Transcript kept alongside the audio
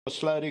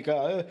slow to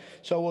go.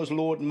 So was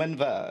Lord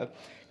Minver.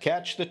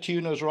 Catch the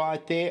Tuners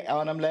right there.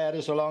 ARNHEM LAND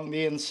is along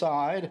the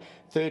inside.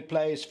 Third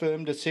place,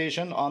 Firm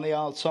Decision. On the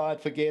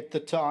outside, Forget the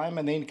Time.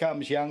 And then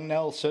comes Young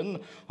Nelson.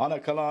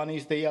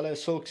 Kalani's the Yellow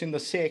Silks in the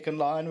second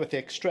line with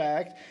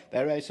Extract.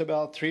 They race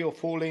about 3 or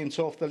 4 lengths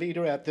off the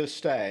leader at this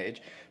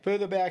stage.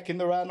 Further back in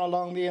the run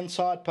along the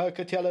inside,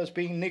 Pocatello's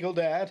being niggled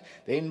at.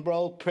 Then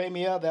Brawl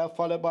Premier, they're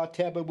followed by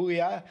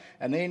Tababuya.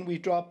 And then we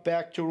drop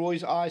back to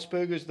Roy's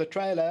Iceberg as the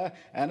trailer.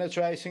 And it's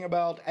racing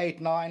about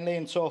 8-9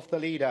 lengths off the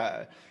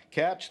leader.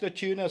 Catch the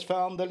Tuners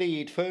found the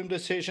lead. Firm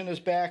Decision is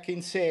back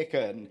in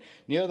second.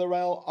 Near the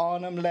rail,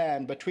 ARNHEM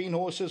LAND. Between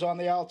horses on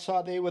the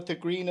outside there with the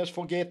greeners,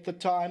 Forget the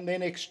Time,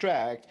 then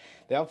Extract.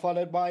 They're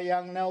followed by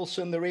Young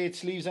Nelson, the red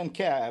sleeves and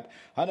cap.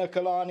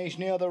 Kalani's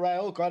near the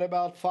rail, got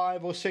about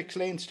 5 or 6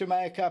 lengths to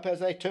make up as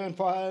they turn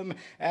for home.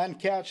 And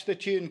Catch the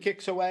Tune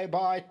kicks away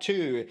by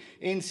 2.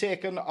 In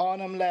second,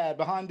 ARNHEM LAND.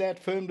 Behind that,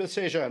 Firm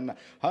Decision.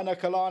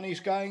 Kalani's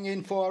going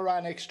in for a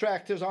run.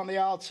 Extractors on the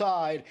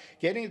outside.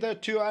 Getting the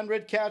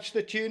 200, Catch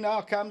the Tune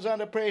now comes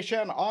under pressure,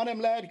 and ARNHEM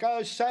LAND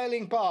goes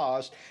sailing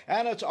past,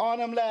 and it's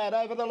ARNHEM LAND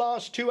over the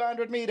last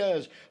 200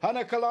 metres.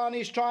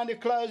 Kalani's trying to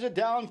close it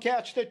down.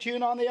 Catch the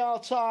Tune on the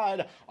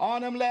outside.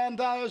 ARNHEM LAND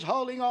though is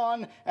holding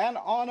on, and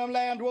ARNHEM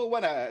LAND will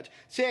win it.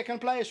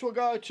 Second place will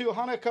go to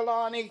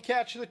Kalani.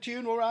 Catch the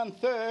Tune will run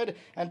third,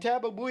 and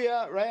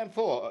Tababuya ran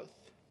fourth.